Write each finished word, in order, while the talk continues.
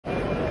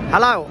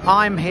Hello,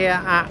 I'm here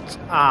at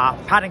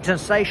Paddington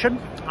Station.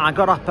 I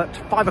got up at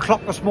 5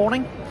 o'clock this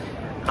morning.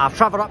 I've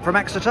travelled up from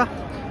Exeter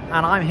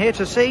and I'm here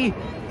to see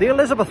the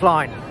Elizabeth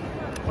line.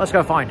 Let's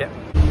go find it.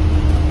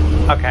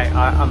 Okay,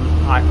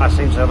 I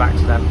seem to have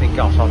accidentally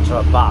got onto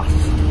a bus.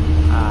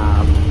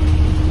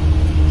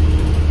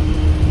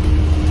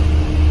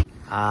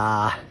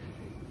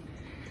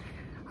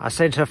 I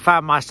seem to have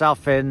found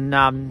myself in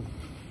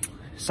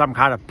some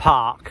kind of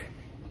park.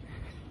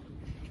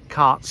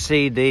 Can't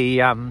see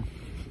the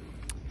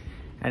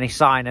any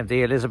sign of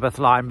the Elizabeth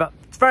line, but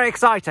it's very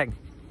exciting.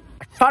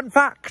 Fun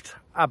fact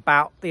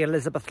about the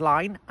Elizabeth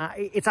line,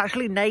 it's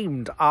actually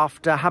named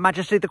after Her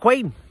Majesty the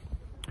Queen,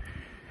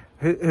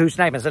 whose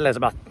name is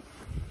Elizabeth.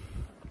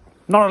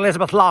 Not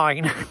Elizabeth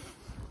Line,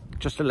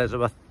 just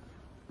Elizabeth.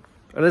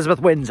 Elizabeth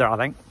Windsor, I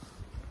think.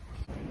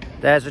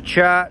 There's a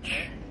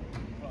church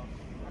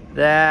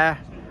there.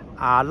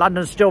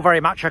 London's still very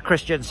much a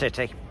Christian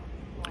city.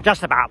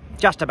 Just about.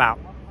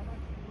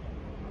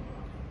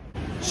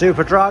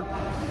 Superdrug.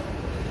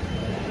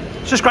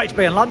 It's just great to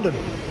be in London.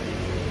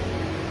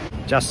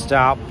 Just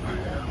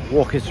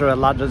walking through a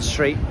London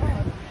street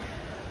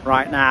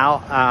right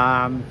now.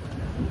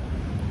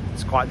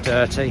 It's quite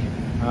dirty.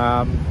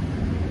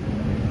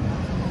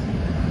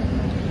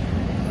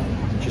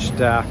 Just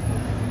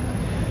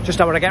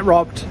don't want to get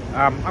robbed.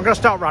 I'm going to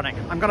start running.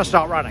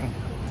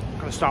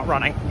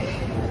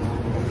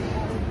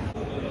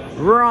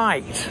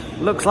 Right,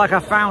 looks like I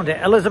found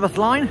it. Elizabeth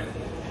line.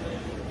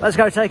 Let's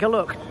go take a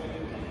look.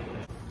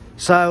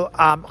 So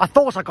I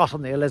thought I got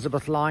on the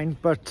Elizabeth line,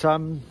 but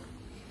turns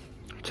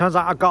out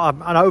I got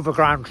an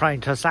overground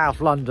train to South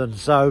London,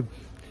 so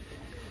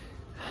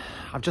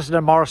I'm just in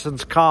a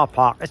Morrison's car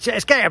park.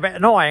 It's getting a bit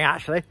annoying,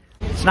 actually.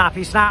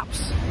 Snappy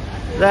snaps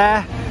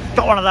there.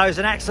 Got one of those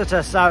in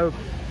Exeter, so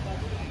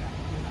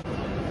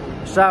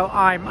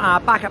I'm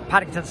back at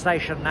Paddington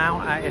Station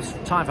now. It's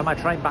time for my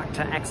train back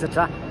to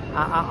Exeter.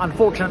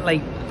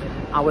 Unfortunately,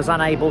 I was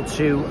unable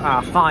to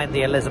find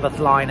the Elizabeth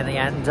line in the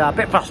end. A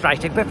bit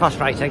frustrating, but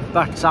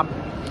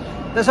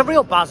there's a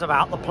real buzz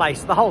about the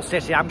place, the whole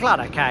city. I'm glad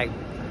I came.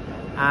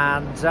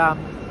 And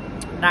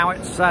now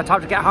it's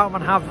time to get home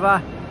and have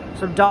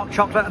some dark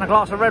chocolate and a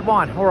glass of red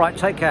wine. All right,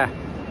 take care.